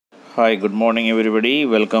Hi, good morning, everybody.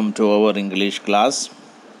 Welcome to our English class.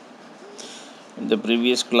 In the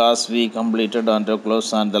previous class, we completed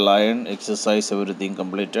Androclus and the Lion exercise, everything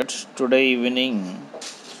completed. Today evening,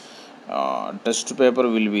 test paper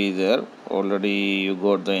will be there. Already, you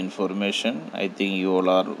got the information. I think you all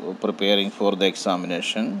are preparing for the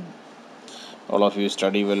examination. All of you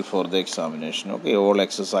study well for the examination. Okay, all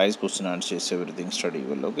exercise, question answers, everything study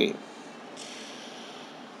well. Okay.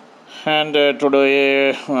 And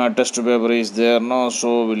today test paper is there no,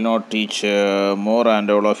 so will not teach more. And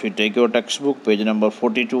all of you take your textbook, page number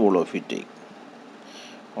 42. All of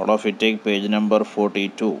you take page number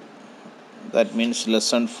 42. That means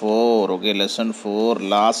lesson 4. Okay, lesson 4,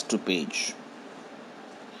 last page.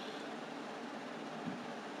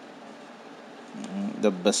 The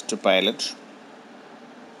best pilot.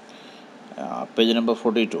 Page number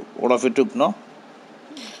 42. All of you took no.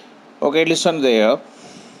 Okay, listen there.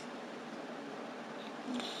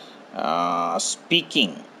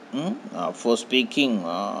 Speaking. For speaking.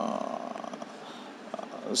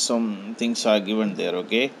 Some things are given there.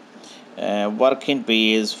 Okay. Work in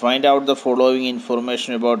pairs. Find out the following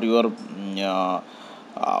information about your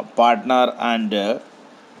partner and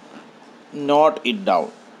note it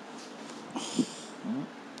down.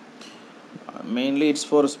 Mainly it's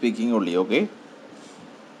for speaking only. Okay.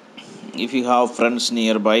 If you have friends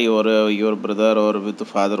nearby or your brother or with the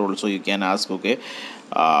father also, you can ask. Okay.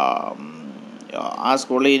 Ask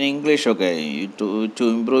only in English. Okay. To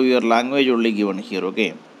improve your language only given here.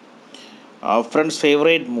 Okay. Friend's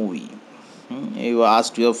favorite movie. You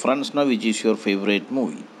asked your friends now which is your favorite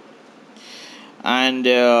movie. And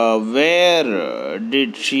where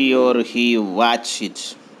did she or he watch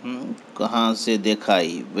it? कहाँ से देखा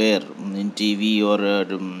ही? Where? In TV or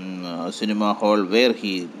cinema hall? Where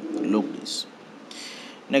he looked this?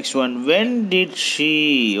 Next one. When did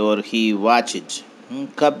she or he watch it?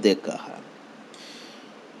 कब देखा है?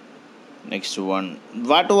 Next one.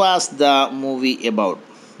 What was the movie about?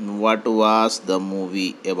 What was the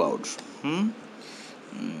movie about?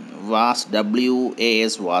 Was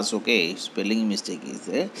was was okay, spelling mistake is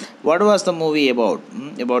there. What was the movie about?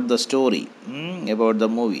 About the story. About the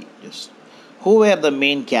movie. Yes. Who were the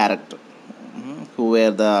main character? Who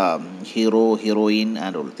were the hero, heroine,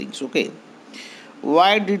 and all things? Okay.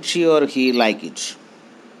 Why did she or he like it?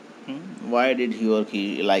 Why did he or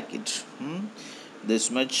he like it?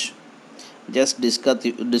 This much. Just discuss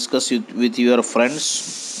it with your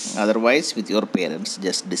friends. Otherwise, with your parents,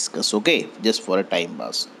 just discuss. Okay, just for a time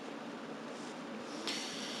pass.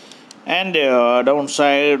 And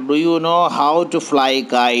downside, do you know how to fly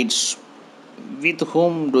kites? With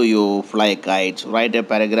whom do you fly kites? Write a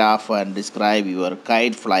paragraph and describe your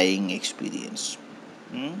kite flying experience.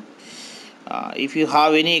 If you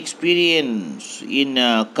have any experience in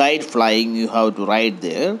kite flying, you have to write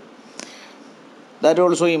there. That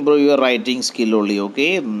also improve your writing skill only.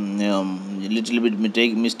 Okay, little bit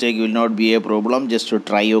mistake will not be a problem. Just to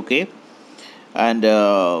try. Okay. And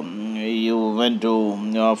you went to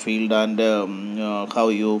your field and how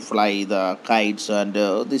you fly the kites and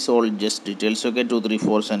this all just details. Okay, 2 3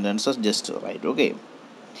 4 sentences just write. Okay.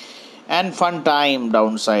 And fun time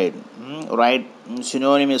downside, write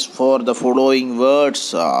synonyms for the following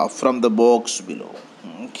words from the box below.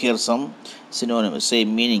 Here some synonyms,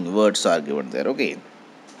 same meaning words are given there. Okay.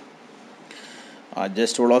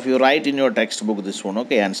 Just all of you write in your textbook this one.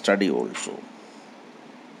 Okay, and study also.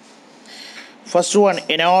 First one,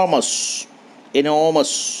 enormous.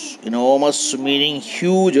 Enormous meaning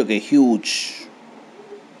huge. Okay, huge.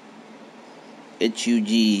 HUG,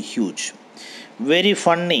 huge. Very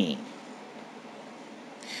funny.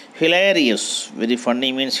 Hilarious. Very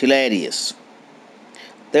funny means hilarious.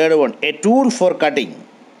 Third one, a tool for cutting.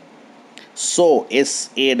 Saw,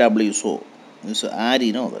 SAW, saw. It's a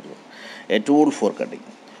no, that one. A tool for cutting.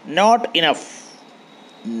 Not enough.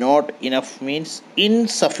 Not enough means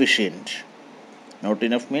insufficient. Not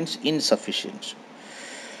enough means insufficient.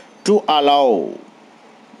 To allow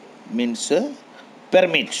means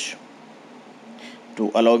permit.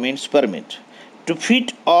 To allow means permit. To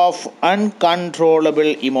fit of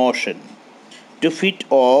uncontrollable emotion. To fit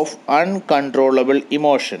of uncontrollable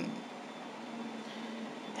emotion.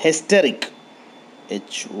 Hysteric.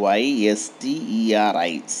 HYSTERIC.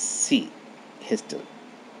 Hysteric.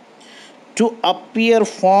 To appear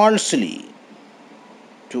falsely.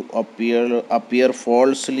 To appear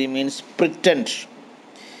falsely means pretend.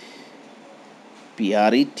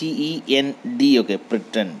 PRETEND. Okay,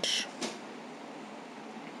 pretend.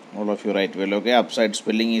 All of you write well. Okay, upside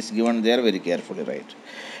spelling is given there. Very carefully write.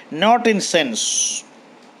 Not in sense.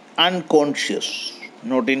 Unconscious.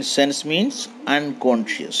 Not in sense means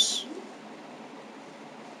unconscious.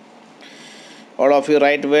 All of you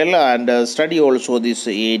write well and study also this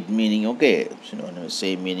 8 meaning, okay, synonymous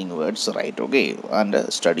same meaning words, right, okay,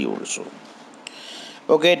 and study also.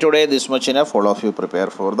 Okay, today this much enough. All of you prepare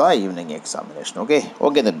for the evening examination. Okay,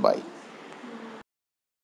 okay then, bye.